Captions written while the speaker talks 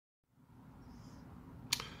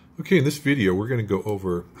Okay, in this video we're going to go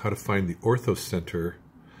over how to find the orthocenter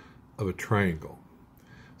of a triangle.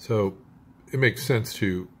 So it makes sense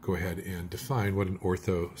to go ahead and define what an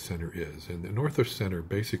orthocenter is. And an orthocenter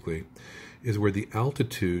basically is where the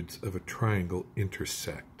altitudes of a triangle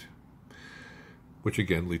intersect. Which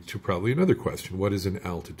again leads to probably another question. What is an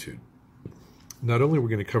altitude? Not only are we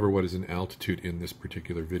going to cover what is an altitude in this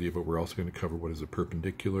particular video, but we're also going to cover what is a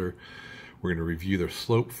perpendicular. We're going to review the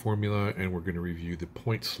slope formula, and we're going to review the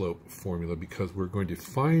point slope formula, because we're going to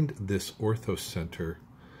find this orthocenter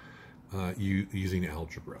using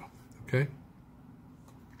algebra. Okay?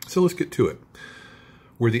 So let's get to it.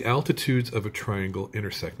 Where the altitudes of a triangle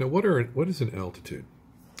intersect. Now, what is an altitude?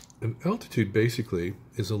 An altitude basically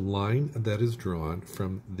is a line that is drawn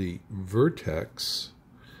from the vertex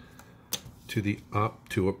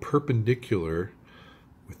to a perpendicular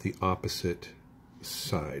with the opposite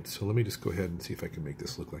side. So let me just go ahead and see if I can make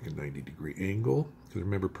this look like a 90-degree angle, because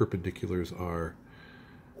remember, perpendiculars are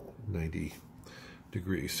 90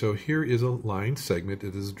 degrees. So here is a line segment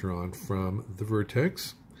that is drawn from the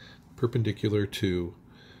vertex perpendicular to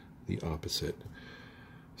the opposite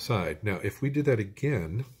side. Now if we did that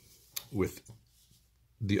again with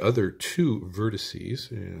the other two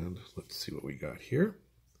vertices, and let's see what we got here.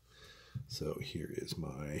 So here is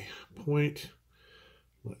my point.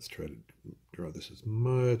 Let's try to draw this as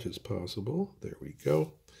much as possible. There we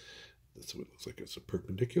go. That's what it looks like. It's a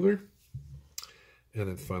perpendicular. And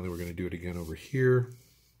then finally we're going to do it again over here.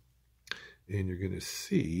 And you're going to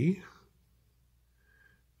see,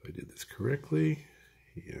 if I did this correctly,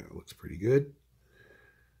 yeah, it looks pretty good.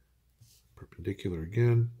 Perpendicular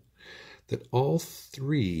again. That all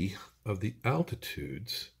three of the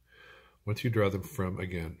altitudes, once you draw them from,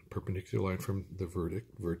 again, perpendicular line from the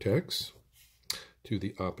vertex to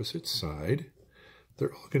the opposite side,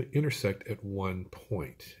 they're all going to intersect at one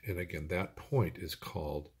point. And again, that point is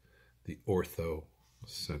called the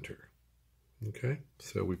orthocenter. Okay,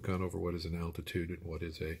 so we've gone over what is an altitude and what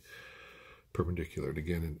is a perpendicular. And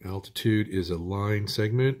again, an altitude is a line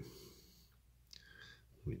segment.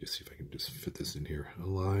 Let me just see if I can just fit this in here. A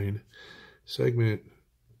line segment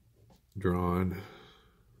drawn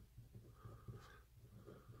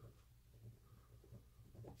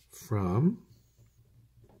from,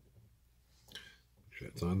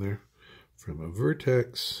 that's on there, from a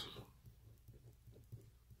vertex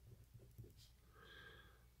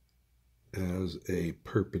as a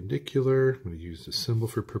perpendicular. I'm going to use the symbol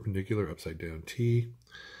for perpendicular, upside down T,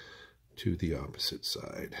 to the opposite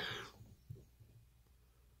side.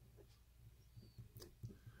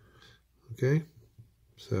 Okay,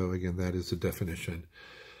 so again, that is the definition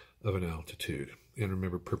of an altitude. And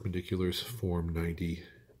remember, perpendiculars form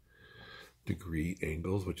 90-degree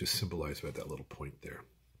angles, which is symbolized by that little point there.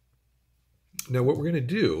 Now what we're going to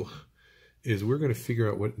do is we're going to figure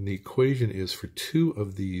out what the equation is for two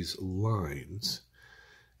of these lines,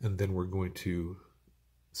 and then we're going to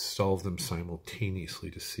solve them simultaneously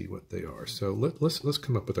to see what they are. So let's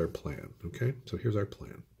come up with our plan. Okay, so here's our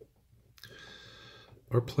plan.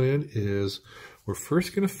 Our plan is we're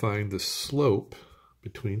first going to find the slope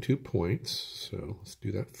between 2 points. So let's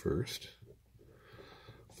do that first.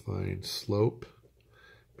 Find slope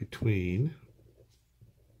between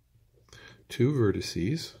two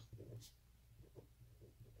vertices.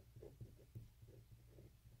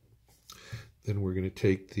 Then we're going to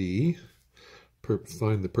take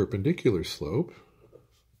find the perpendicular slope.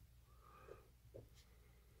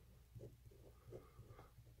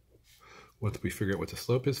 Once we figure out what the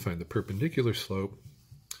slope is, find the perpendicular slope.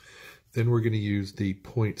 Then we're going to use the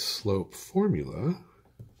point slope formula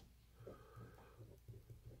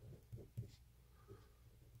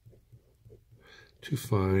to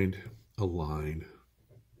find a line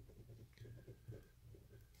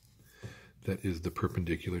that is the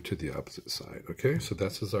perpendicular to the opposite side. Okay, so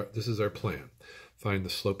this is our plan. Find the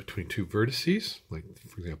slope between two vertices, like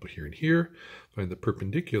for example here and here. Find the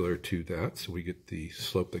perpendicular to that, so we get the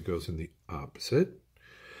slope that goes in the opposite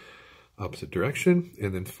direction.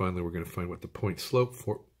 And then finally we're going to find what the point slope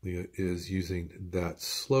formula is using that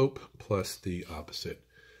slope plus the opposite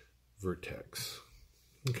vertex.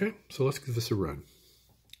 Okay, so let's give this a run.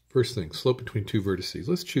 First thing, slope between two vertices.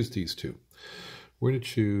 Let's choose these two. We're going to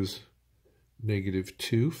choose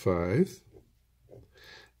 -2, 5,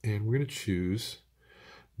 and we're going to choose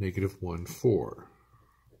 -1, 4.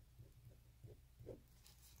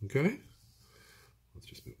 Okay? Let's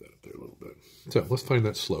just move that up there a little bit. So let's find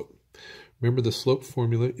that slope. Remember, the slope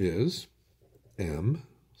formula is m,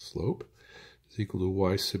 slope, is equal to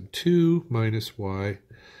y sub 2 minus y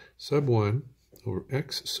sub 1 over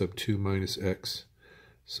x sub 2 minus x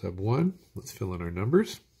sub 1. Let's fill in our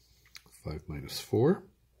numbers. 5 minus 4.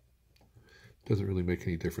 Doesn't really make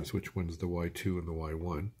any difference which one's the y2 and the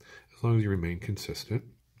y1, as long as you remain consistent.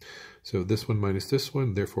 So this one minus this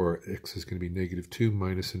one, therefore x is going to be -2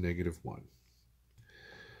 minus a -1.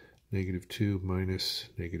 -2 minus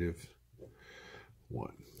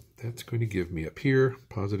 -1. That's going to give me up here,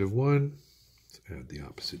 +1. Let's add the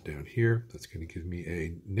opposite down here. That's going to give me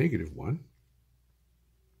a -1.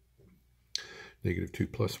 -2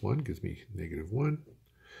 plus 1 gives me -1,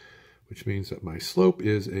 which means that my slope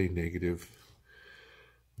is a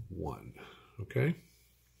 -1. Okay?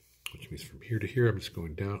 Which means from here to here, I'm just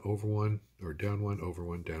going down over 1, or down 1, over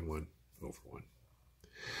 1, down 1, over 1.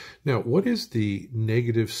 Now, what is the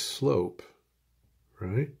negative slope,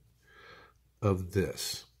 right, of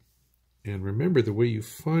this? And remember, the way you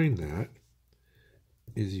find that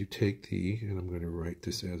is you take the, and I'm going to write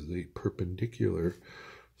this as the perpendicular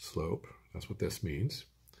slope. That's what this means.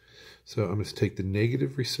 So I'm going to take the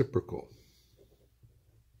negative reciprocal.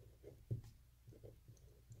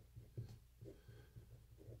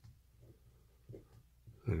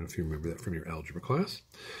 I don't know if you remember that from your algebra class.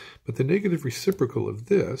 But the negative reciprocal of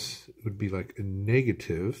this would be like a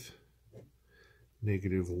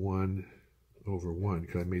 -1 over 1.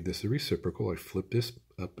 Because I made this a reciprocal, I flipped this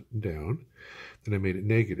up and down. Then I made it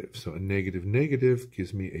negative. So a negative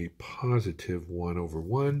gives me a +1 over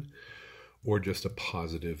 1, or just a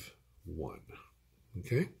 +1.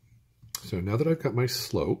 Okay? So now that I've got my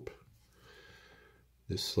slope,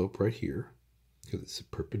 this slope right here, because it's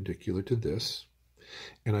perpendicular to this,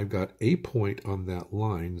 and I've got a point on that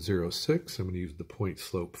line, 0, 6, I'm going to use the point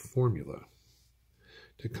slope formula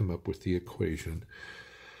to come up with the equation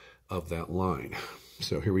of that line.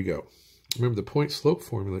 So here we go. Remember, the point slope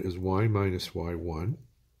formula is y minus y1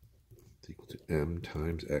 is equal to m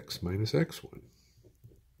times x minus x1.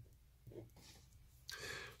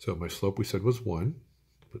 So my slope we said was 1.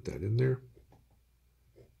 Put that in there.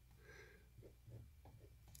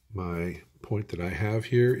 My point that I have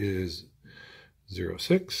here is 0,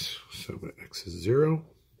 6. So my x is 0.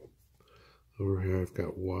 Over here I've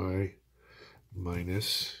got y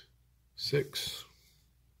minus 6.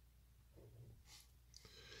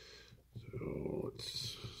 So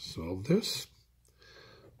let's solve this.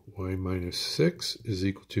 Y minus 6 is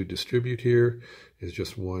equal to, distribute here, is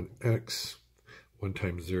just 1x. 1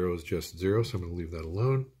 times 0 is just 0, so I'm going to leave that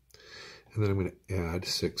alone. And then I'm going to add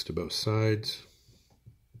 6 to both sides.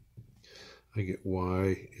 I get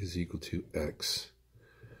y is equal to x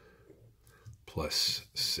plus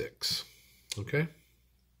 6. Okay?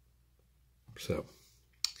 So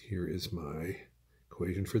here is my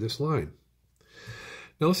equation for this line.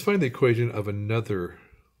 Now let's find the equation of another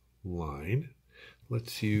line.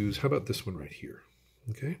 Let's use, how about this one right here?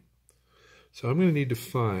 Okay? So I'm going to need to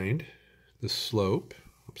find the slope,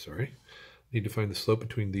 need to find the slope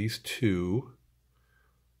between these two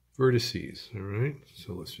vertices, all right?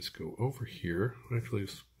 So let's just go over here. Actually,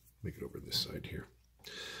 let's make it over this side here.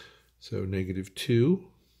 So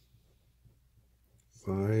 -2,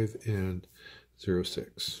 5, and 0,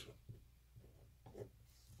 6.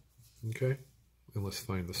 Okay? And let's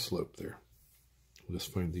find the slope there. We'll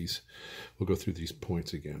just find these, we'll go through these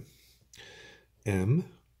points again. M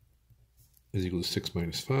is equal to 6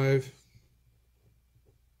 minus 5.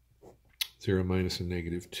 0 minus a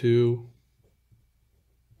 -2.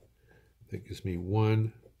 That gives me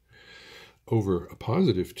 1 over a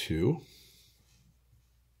 +2.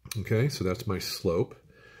 Okay, so that's my slope.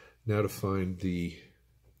 Now to find the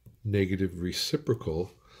negative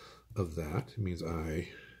reciprocal of that, it means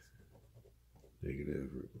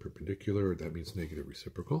negative perpendicular, that means negative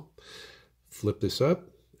reciprocal. Flip this up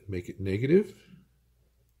and make it negative,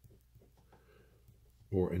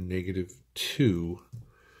 or a -2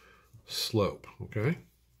 slope, okay?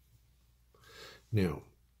 Now,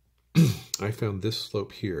 I found this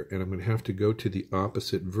slope here, and I'm going to have to go to the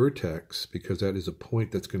opposite vertex because that is a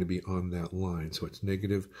point that's going to be on that line. So it's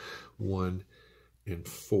 -1 and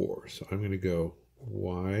 4. So I'm going to go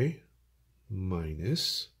y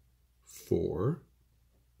minus 4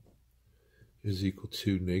 is equal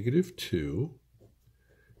to -2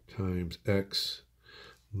 times x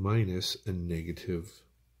minus a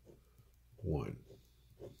 -1.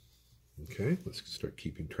 Okay, let's start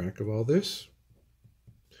keeping track of all this.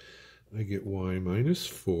 I get y minus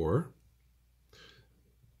 4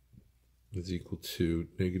 is equal to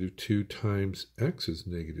 -2 times x is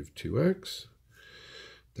 -2x.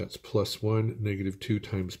 That's +1. -2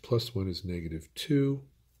 times +1 is -2.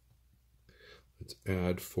 Let's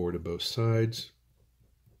add 4 to both sides.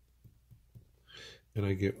 And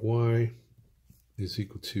I get y is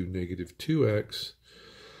equal to -2x.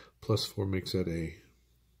 Plus 4 makes that a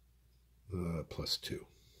 +2,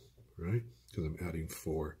 right? Because I'm adding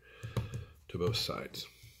 4 to both sides.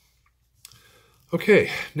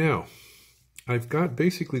 Okay, now I've got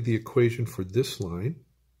basically the equation for this line,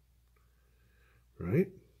 right?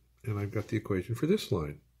 And I've got the equation for this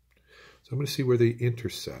line. So I'm going to see where they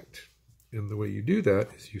intersect. And the way you do that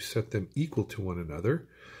is you set them equal to one another,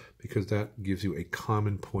 because that gives you a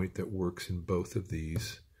common point that works in both of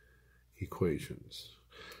these equations.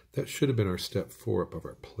 That should have been our step 4 up of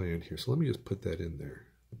our plan here. So let me just put that in there.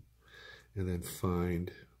 And then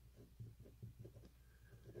find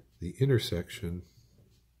the intersection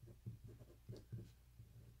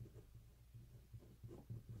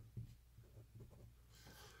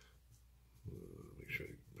make sure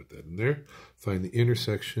I put that in there. Find the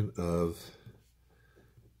intersection of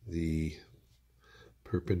the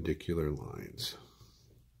perpendicular lines.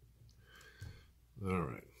 All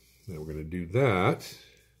right, now we're going to do that.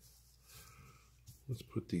 Let's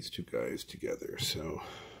put these two guys together. So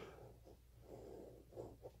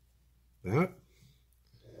that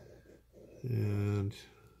and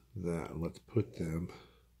that. Let's put them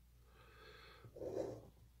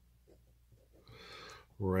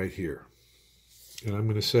right here. And I'm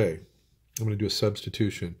going to do a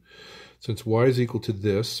substitution. Since y is equal to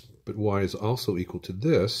this, but y is also equal to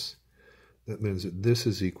this, that means that this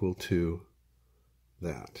is equal to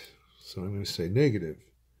that. So I'm going to say negative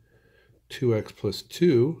 2x plus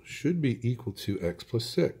 2 should be equal to x plus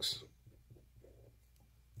 6.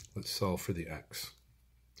 Let's solve for the x.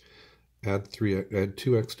 Add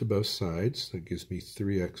 2x to both sides. That gives me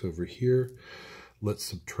 3x over here. Let's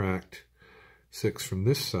subtract 6 from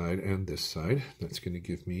this side and this side. That's going to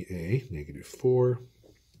give me a negative 4.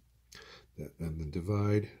 And then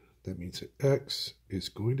divide. That means that x is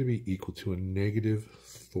going to be equal to a negative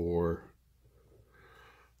 4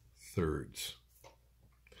 thirds.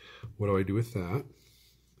 What do I do with that?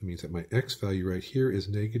 It means that my x value right here is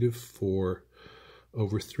negative 4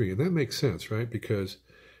 over 3. And that makes sense, right? Because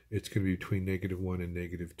it's going to be between negative 1 and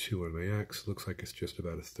negative 2 on my x. Looks like it's just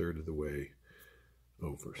about a third of the way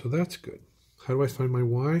over. So that's good. How do I find my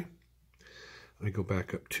y? I go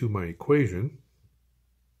back up to my equation,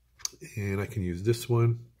 and I can use this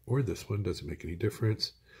one or this one. Doesn't make any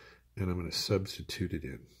difference. And I'm going to substitute it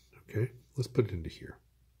in. Okay, let's put it into here.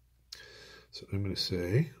 So I'm going to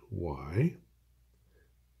say y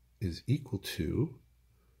is equal to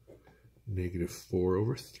negative 4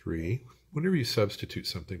 over 3. Whenever you substitute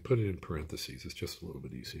something, put it in parentheses. It's just a little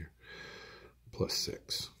bit easier. Plus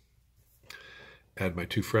 6. Add my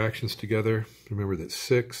two fractions together. Remember that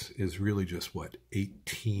 6 is really just, what,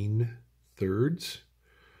 18 thirds?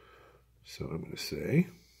 So I'm going to say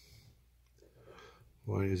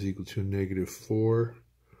y is equal to negative 4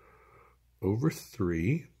 over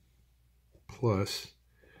 3 plus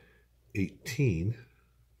 18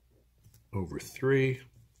 over 3.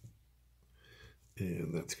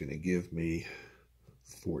 And that's going to give me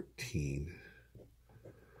 14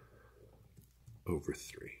 over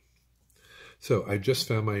 3. So I just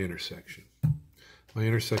found my intersection. My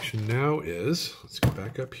intersection now is, let's go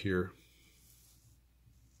back up here,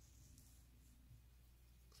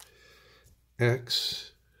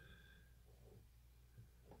 x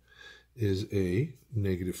is a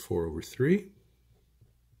negative 4 over 3,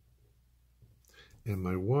 and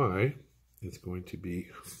my y is going to be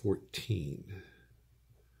 14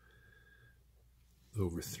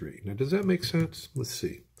 over 3. Now, does that make sense? Let's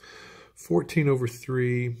see. 14 over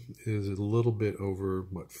 3 is a little bit over,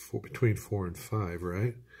 what, between 4 and 5,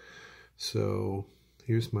 right? So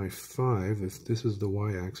here's my 5. If this is the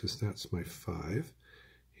y-axis, that's my 5.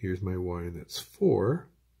 Here's my y, and that's 4.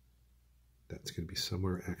 That's going to be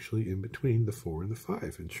somewhere actually in between the 4 and the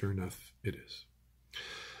 5, and sure enough, it is.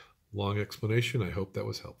 Long explanation. I hope that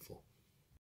was helpful.